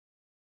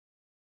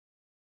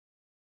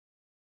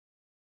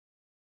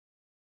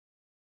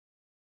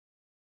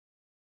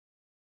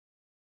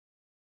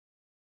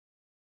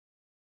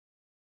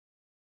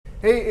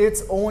Hey,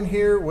 it's Owen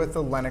here with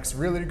the Lennox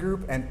Realty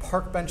Group and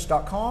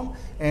parkbench.com,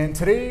 and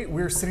today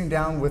we're sitting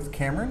down with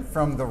Cameron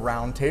from the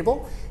Round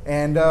Table,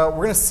 and we're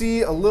going to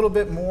see a little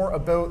bit more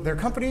about their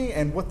company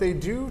and what they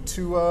do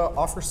to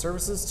offer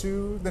services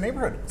to the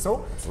neighborhood.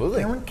 So,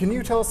 Absolutely. Cameron, can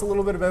you tell us a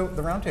little bit about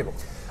the Round Table?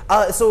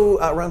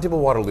 Round Table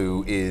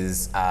Waterloo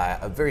is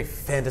a very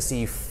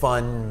fantasy,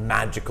 fun,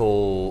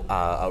 magical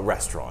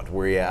restaurant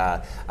where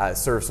you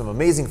serve some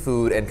amazing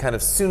food, and kind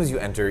of as soon as you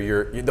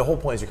enter, the whole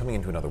point is you're coming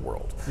into another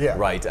world,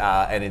 right?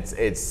 And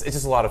it's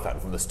just a lot of fun.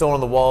 From the stone on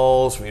the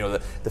walls, from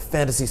the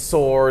fantasy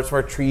swords, from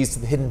our trees to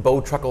the hidden bow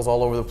truckles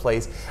all over the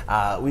place.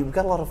 We've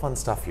got a lot of fun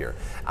stuff here,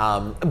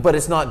 but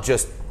it's not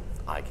just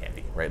eye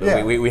candy, right?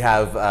 Yeah. We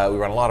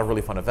run a lot of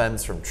really fun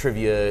events, from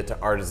trivia to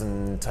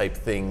artisan type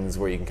things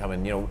where you can come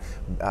and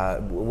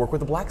work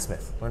with a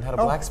blacksmith, learn how to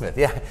blacksmith.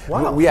 Yeah,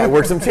 wow.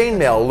 Work some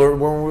chainmail,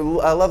 learn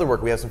leather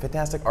work. We have some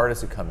fantastic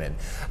artists who come in,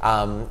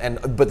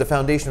 but the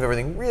foundation of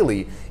everything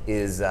really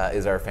is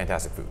our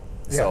fantastic food.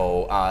 Yeah.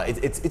 So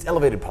it's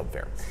elevated pub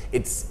fare.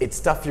 It's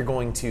stuff you're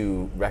going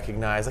to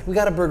recognize. Like, we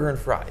got a burger and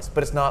fries,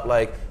 but it's not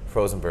like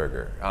frozen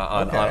burger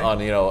on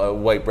a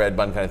white bread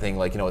bun kind of thing.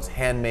 Like, it's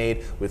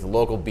handmade with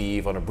local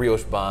beef on a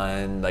brioche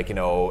bun. Like,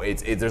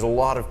 there's a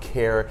lot of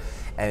care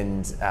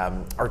and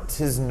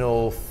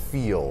artisanal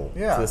feel to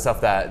the stuff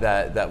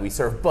that we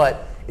serve,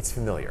 but it's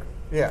familiar.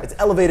 Yeah, it's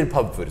elevated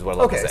pub food is what I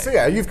love to say. So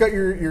yeah, you've got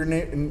your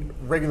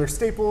regular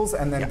staples,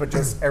 and then but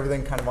just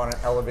everything kind of on an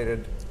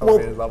elevated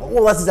level.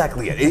 Well, that's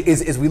exactly it.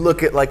 Is we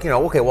look at, like,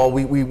 okay, well,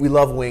 we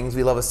love wings,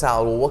 we love a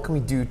salad. Well, what can we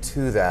do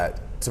to that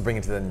to bring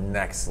it to the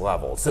next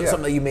level? So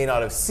something that you may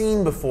not have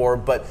seen before,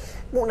 but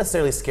won't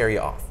necessarily scare you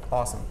off.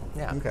 Awesome.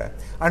 Yeah. Okay.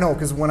 I know,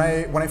 because when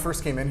I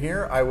first came in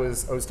here, I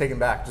was taken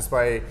back just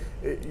by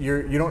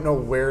you don't know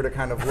where to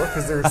kind of look,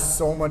 because there's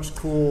so much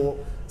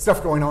cool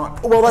stuff going on.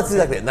 Well, that's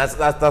exactly it, and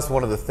that's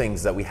one of the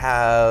things that we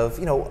have.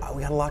 We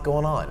got a lot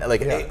going on,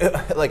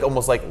 like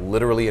almost like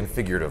literally and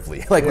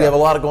figuratively. Like, we have a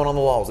lot going on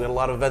the walls. We got a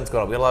lot of events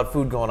going on. We got a lot of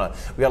food going on.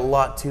 We got a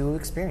lot to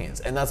experience,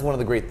 and that's one of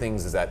the great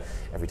things, is that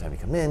every time you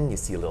come in, you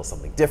see a little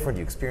something different.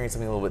 You experience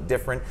something a little bit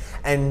different,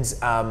 and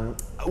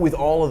with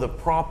all of the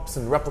props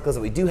and replicas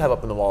that we do have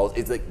up in the walls,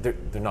 it's like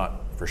they're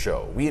not for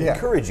show. We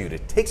encourage you to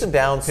take them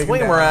down,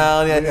 swing them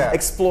around,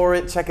 explore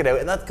it, check it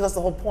out, and that's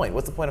the whole point.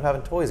 What's the point of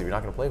having toys if you're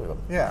not going to play with them?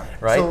 Yeah,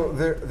 right. So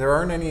there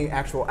aren't any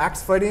actual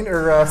axe fighting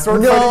or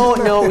sword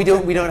fighting? No, we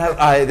don't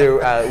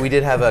have. We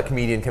did have a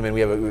comedian come in.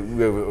 We have a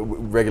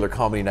regular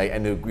comedy night,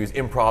 and he was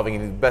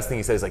improvising, and the best thing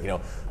he said is, like,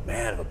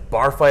 man, if a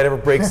bar fight ever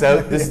breaks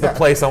out, this is the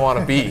place I want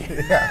to be.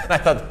 And I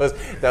thought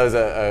that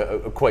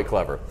was quite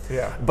clever.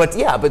 But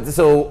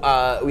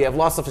so we have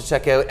lots of stuff to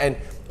check out, and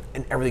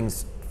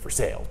everything's for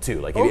sale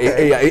too. Like,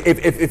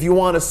 if you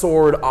want a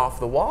sword off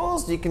the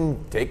walls, you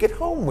can take it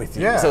home with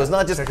you. So it's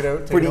not just check it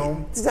out, pretty. Take it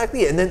home.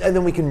 Exactly, and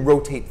then we can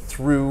rotate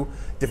through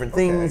different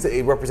things.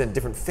 They represent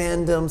different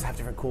fandoms, have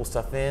different cool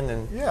stuff in,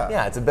 and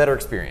it's a better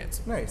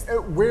experience. Nice.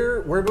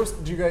 Where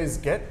do you guys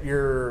get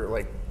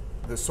your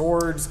the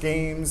swords,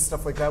 games,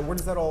 stuff like that? Where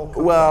does that all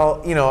come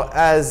from?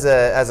 As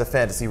a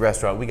fantasy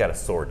restaurant, we got a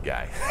sword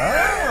guy.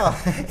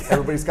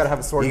 Everybody's got to have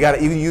a sword guy.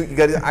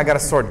 I got a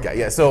sword guy.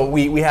 Yeah. So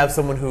we have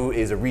someone who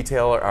is a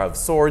retailer of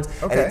swords.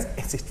 And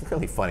it's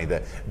really funny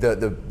that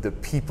the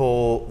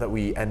people that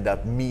we end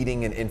up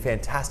meeting, and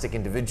fantastic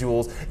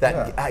individuals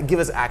that give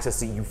us access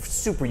to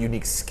super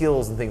unique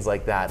skills and things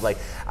like that. Like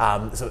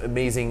some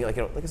amazing, like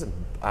I said,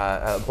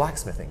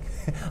 blacksmithing,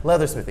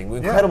 leathersmithing,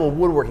 incredible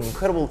woodworking,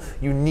 incredible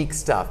unique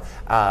stuff.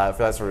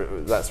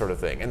 For that sort of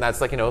thing, and that's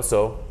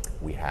so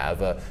we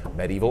have a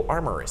medieval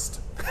armorist.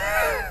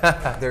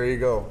 There you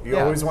go. You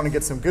always want to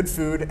get some good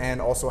food and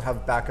also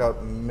have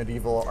backup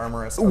medieval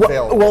armorists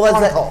available.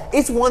 Well,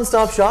 it's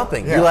one-stop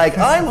shopping. You're like,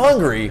 I'm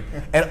hungry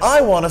and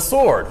I want a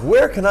sword.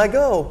 Where can I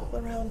go?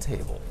 The Round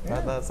Table.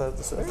 That's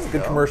a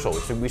good commercial.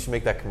 We should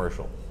make that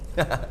commercial.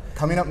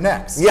 Coming up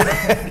next.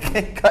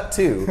 Cut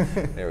two.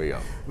 There we go.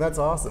 That's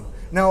awesome.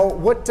 Now,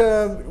 what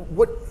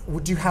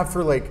would you have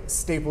for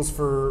staples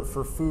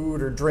for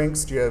food or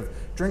drinks? Do you have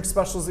drink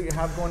specials that you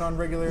have going on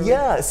regularly?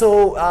 Yeah.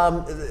 So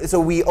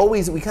we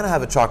kind of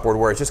have a chalkboard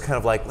where it's just kind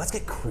of like, let's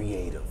get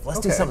creative.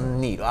 Let's do something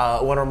neat.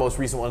 One of our most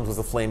recent ones was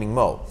the Flaming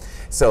Moe.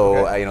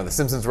 So the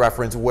Simpsons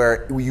reference,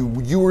 where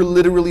you were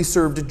literally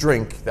served a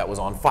drink that was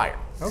on fire.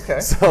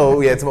 Okay. So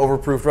we had some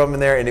overproof rum in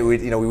there, and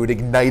we would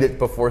ignite it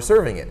before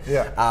serving it.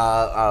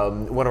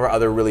 One of our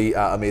other really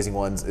amazing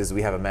ones is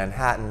we have a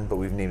Manhattan, but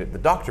we've named it the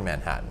Dr.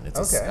 Manhattan.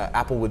 It's an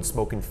applewood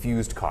smoke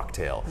infused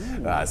cocktail.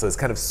 So it's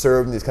kind of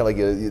served in kind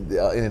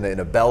of in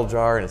a bell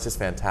jar, and it's just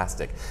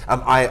fantastic.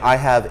 I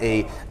have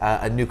a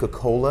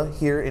Nuka-Cola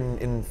here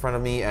in front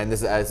of me, and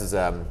this is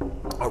a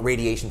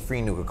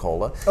radiation-free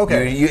Nuka-Cola.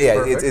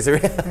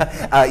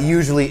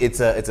 Usually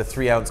it's a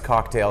 3-ounce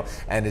cocktail,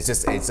 and it's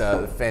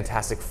a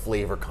fantastic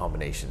flavor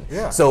combination.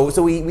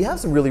 So we have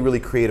some really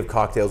creative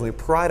cocktails, and we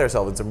pride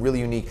ourselves in some really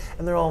unique,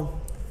 and they're all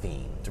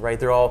themed, right?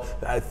 They're all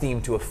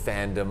themed to a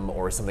fandom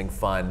or something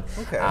fun.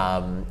 Okay.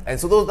 And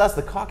so that's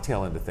the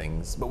cocktail end of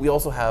things. But we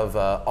also have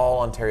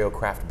all Ontario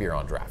craft beer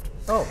on draft.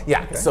 Oh,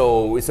 yeah. Okay.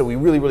 So we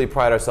really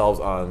pride ourselves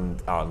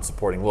on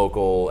supporting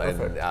local and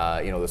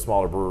the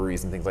smaller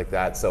breweries and things like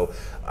that. So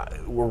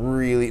we're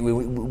really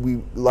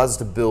we allows us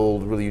to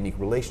build really unique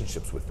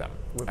relationships with them.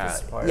 With the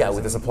suppliers. Yeah,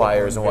 with the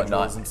suppliers and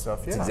whatnot. And stuff.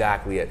 Yeah. That's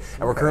exactly it.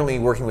 And we're currently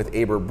working with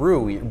Aber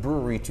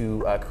Brewery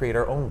to create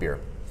our own beer.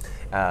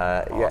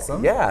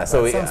 Awesome. Yeah,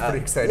 so that sounds pretty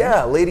exciting.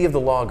 Yeah, Lady of the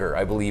Lager,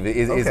 I believe,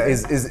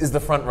 is the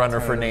front runner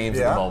for names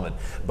at the moment.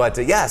 But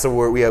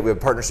so we have a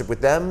partnership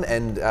with them,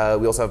 and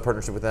we also have a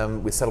partnership with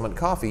them with Settlement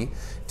Coffee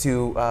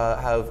to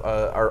have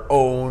our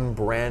own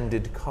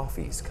branded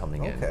coffees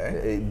coming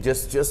in.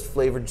 Just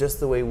flavored just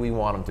the way we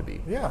want them to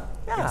be. Yeah,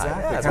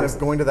 exactly. Kind of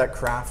going to that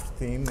craft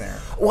theme there.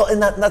 Well,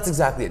 and that's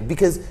exactly it,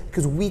 because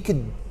we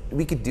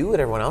could do what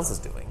everyone else is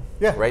doing.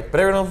 Yeah. Right. But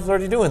everyone else is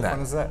already doing that.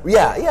 Fun as that.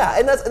 Yeah,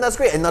 and that's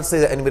great. And not to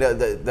say that anybody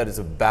that is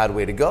a bad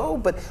way to go,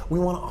 but we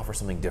want to offer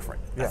something different.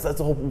 Yeah. That's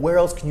the whole. Where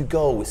else can you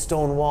go with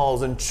stone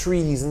walls and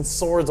trees and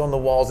swords on the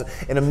walls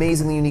and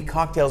amazingly unique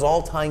cocktails,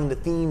 all tying into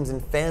themes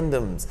and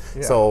fandoms.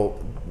 Yeah. So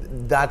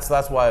that's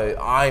why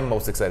I'm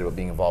most excited about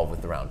being involved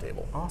with the Round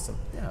Table. Awesome.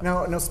 Yeah.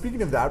 Now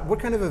speaking of that, what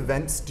kind of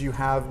events do you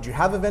have? Do you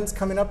have events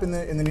coming up in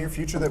the near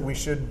future that we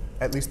should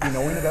at least be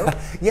knowing about?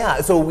 Yeah.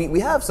 So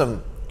we have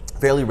some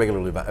fairly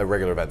regular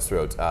events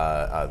throughout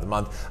the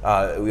month.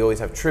 We always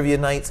have trivia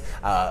nights,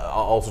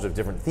 all sorts of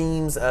different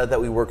themes that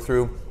we work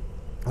through.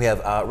 We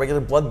have regular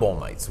Blood Bowl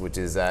nights, which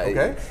is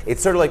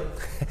it's sort of like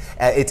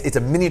it's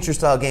a miniature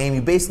style game.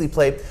 You basically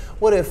play,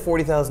 what if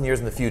 40,000 years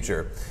in the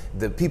future,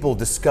 the people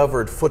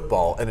discovered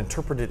football and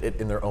interpreted it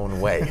in their own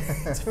way?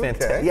 It's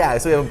fantastic. Yeah,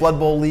 so we have a Blood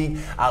Bowl league,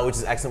 which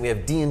is excellent. We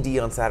have D&D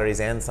on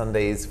Saturdays and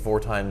Sundays 4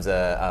 times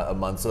a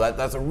month. So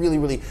that's a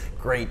really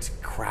great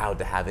crowd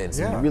to have in.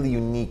 Some really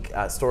unique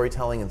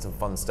storytelling and some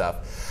fun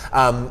stuff.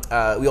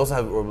 We also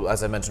have,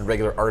 as I mentioned,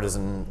 regular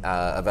artisan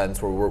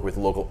events where we work with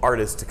local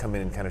artists to come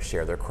in and kind of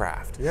share their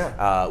craft.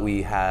 Yeah.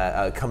 We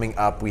have coming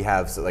up. We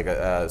have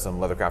some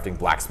leather crafting,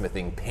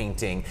 blacksmithing,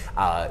 painting.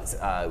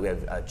 We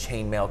have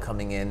chainmail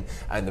coming in.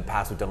 In the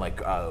past, we've done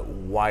like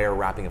wire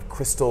wrapping of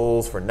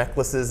crystals for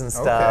necklaces and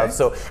stuff. Okay.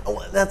 So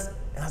that's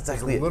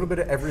actually a little bit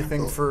of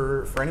everything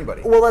for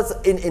anybody. Well,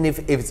 and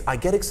if it's, I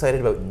get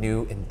excited about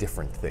new and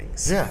different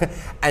things. Yeah.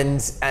 and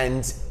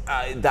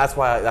that's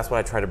what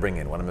I try to bring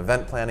in when I'm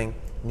event planning.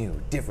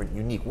 New, different,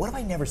 unique. What have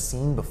I never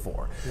seen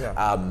before?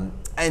 Yeah.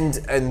 And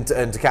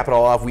to cap it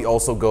all off, we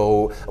also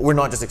go. We're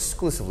not just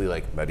exclusively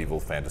like medieval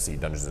fantasy,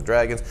 Dungeons and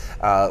Dragons.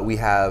 We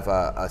have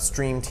a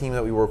stream team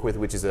that we work with,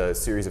 which is a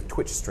series of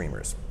Twitch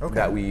streamers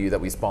that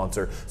we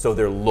sponsor. So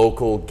they're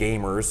local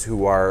gamers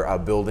who are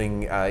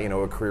building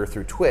a career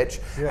through Twitch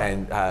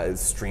and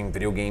stream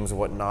video games and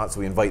whatnot.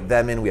 So we invite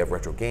them in. We have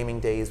retro gaming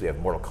days. We have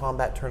Mortal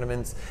Kombat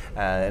tournaments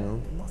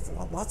and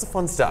lots of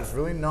fun stuff. There's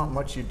really not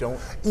much you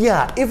don't.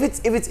 Yeah, if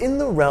it's in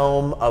the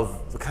realm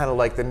of kind of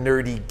like the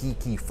nerdy,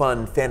 geeky,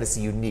 fun, fantasy,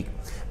 unique.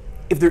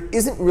 If there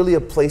isn't really a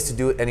place to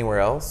do it anywhere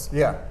else,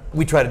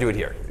 we try to do it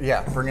here.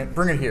 Yeah,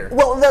 bring it here.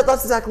 Well,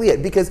 that's exactly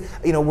it, because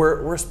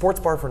we're a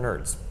sports bar for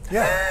nerds.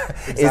 Yeah,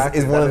 exactly.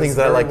 is one of the things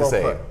that I like to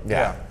say. Put.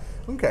 Yeah.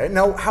 Okay.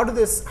 Now, how did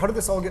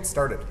this all get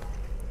started?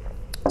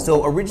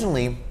 So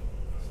originally.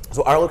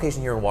 So our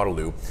location here in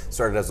Waterloo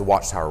started as the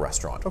Watchtower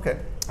Restaurant,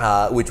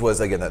 which was,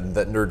 again,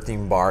 that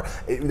nerd-themed bar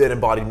that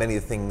embodied many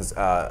of the things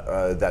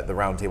that the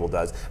Round Table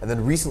does. And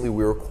then recently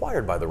we were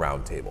acquired by the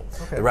Round Table.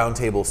 The Round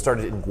Table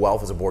started in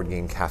Guelph as a board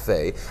game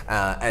cafe,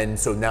 and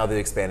so now they've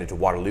expanded to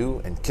Waterloo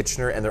and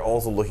Kitchener, and they're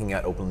also looking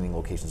at opening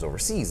locations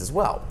overseas as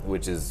well,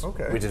 which is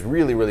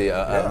really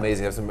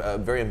amazing. They have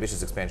some very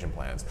ambitious expansion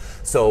plans.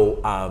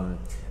 So.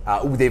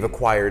 They've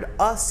acquired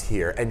us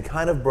here and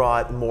kind of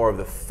brought more of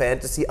the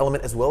fantasy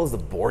element as well as the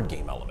board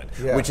game element,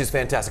 which is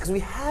fantastic. Because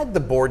we had the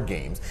board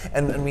games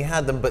and we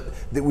had them, but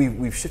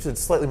we've shifted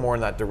slightly more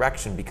in that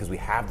direction because we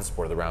have the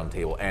support of the Round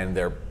Table and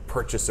their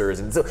purchasers,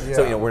 and so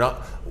we're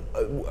not.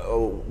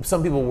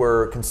 Some people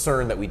were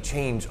concerned that we'd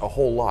change a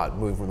whole lot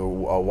moving from the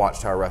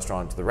Watchtower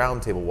Restaurant to the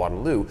Round Table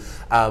Waterloo,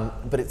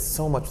 but it's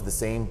so much the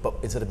same. But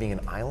instead of being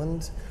an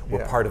island,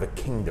 we're part of a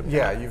kingdom.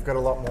 Yeah, you've got a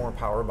lot more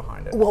power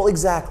behind it. Well,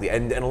 exactly,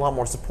 and a lot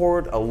more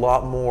support, a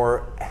lot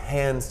more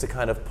hands to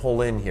kind of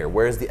pull in here.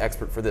 Where's the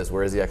expert for this?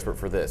 Where is the expert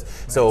for this?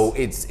 Nice. So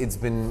it's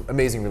been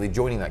amazing, really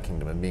joining that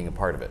kingdom and being a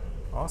part of it.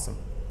 Awesome.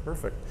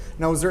 Perfect.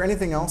 Now, is there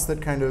anything else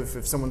that kind of,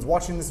 if someone's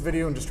watching this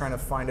video and just trying to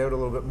find out a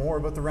little bit more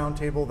about the Round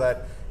Table,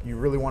 that you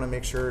really want to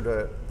make sure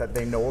that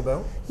they know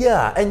about?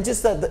 Yeah, and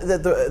just that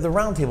the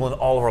Round Table in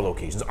all of our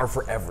locations are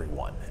for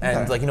everyone.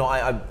 And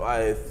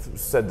I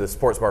said the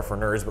sports bar for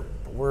nerds, but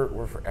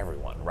we're for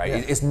everyone, right? Yeah.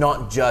 It's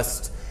not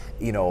just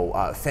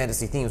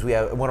fantasy themes. We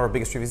have one of our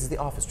biggest trivias is the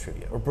Office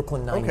trivia or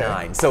Brooklyn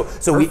Nine-Nine. So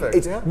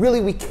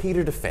really we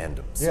cater to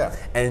fandoms. Yeah.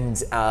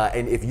 And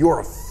if you're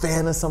a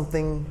fan of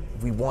something,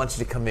 we want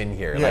you to come in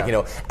here.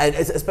 And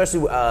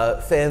especially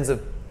fans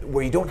of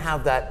where you don't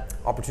have that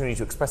opportunity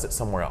to express it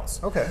somewhere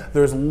else. Okay.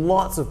 There's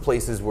lots of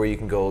places where you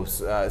can go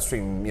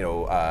stream,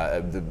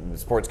 the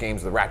sports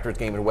games, the Raptors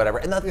game, or whatever,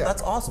 and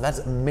that's awesome. That's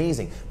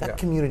amazing. That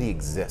community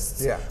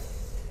exists. Yeah.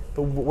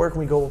 But where can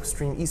we go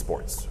stream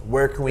esports?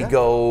 Where can we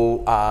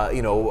go,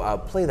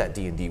 play that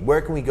D&D?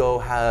 Where can we go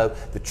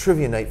have the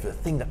trivia night for the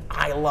thing that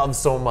I love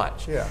so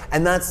much? Yeah.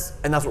 And that's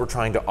what we're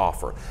trying to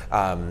offer,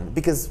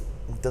 because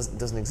it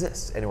doesn't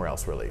exist anywhere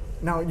else really.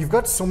 Now you've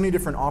got so many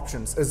different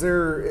options. Is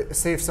there,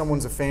 say, if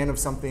someone's a fan of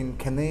something,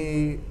 can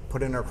they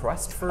put in a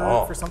request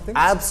for something?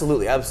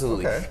 Absolutely,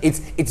 absolutely. Okay.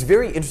 It's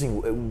very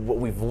interesting. What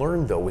we've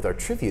learned though with our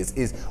trivias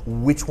is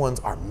which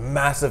ones are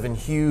massive and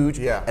huge,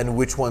 and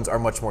which ones are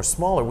much more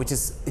smaller. Which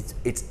is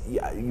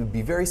you'd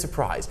be very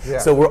surprised. Yeah.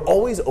 So we're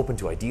always open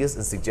to ideas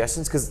and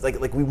suggestions because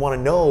like we want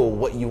to know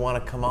what you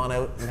want to come on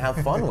out and have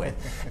fun with.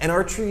 And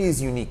our trivia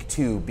is unique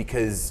too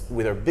because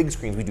with our big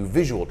screens we do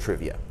visual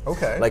trivia.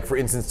 Okay. Like for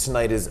instance,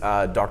 tonight is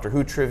Doctor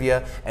Who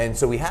trivia, and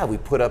so we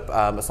put up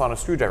a sonic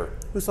screwdriver.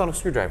 Whose sonic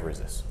screwdriver is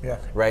this? Yeah.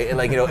 Right, and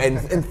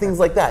and things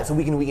like that. So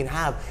we can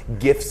have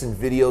GIFs and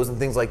videos and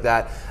things like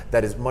that.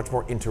 That is much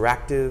more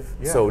interactive.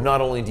 Yeah. So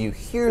not only do you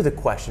hear the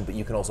question, but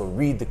you can also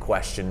read the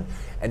question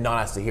and not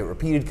have to hear it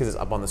repeated because it's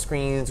up on the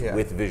screens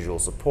with visual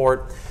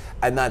support.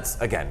 And that's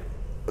again,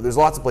 there's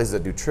lots of places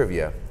that do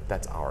trivia.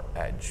 That's our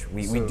edge.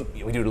 We do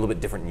it a little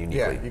bit different and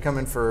uniquely. Yeah, you come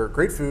in for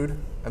great food,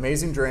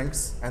 amazing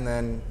drinks, and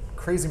then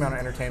crazy amount of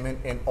entertainment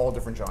in all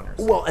different genres.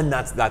 Well, and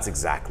that's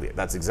exactly it.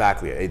 That's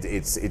exactly it.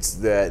 It's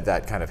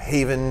that kind of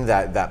haven,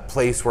 that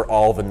place where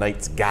all the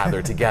knights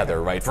gather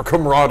together, right, for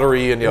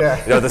camaraderie and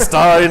the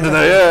start into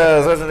the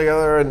especially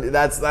together, and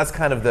that's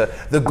kind of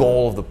the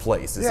goal of the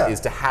place is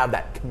to have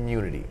that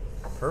community.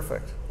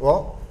 Perfect.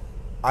 Well,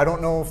 I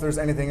don't know if there's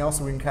anything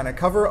else we can kind of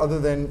cover other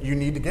than you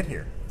need to get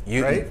here.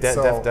 You right?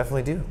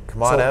 definitely do.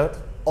 Come on out.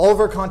 All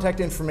of our contact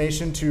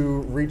information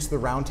to reach the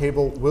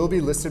roundtable will be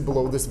listed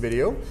below this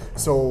video.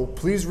 So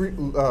please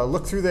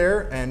look through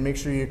there and make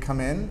sure you come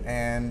in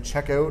and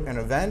check out an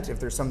event. If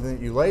there's something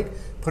that you like,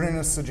 put in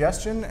a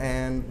suggestion,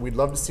 and we'd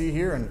love to see you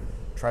here and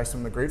try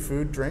some of the great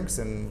food, drinks,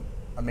 and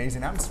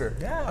amazing atmosphere.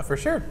 Yeah, for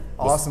sure.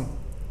 Awesome.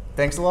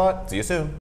 Thanks a lot. See you soon.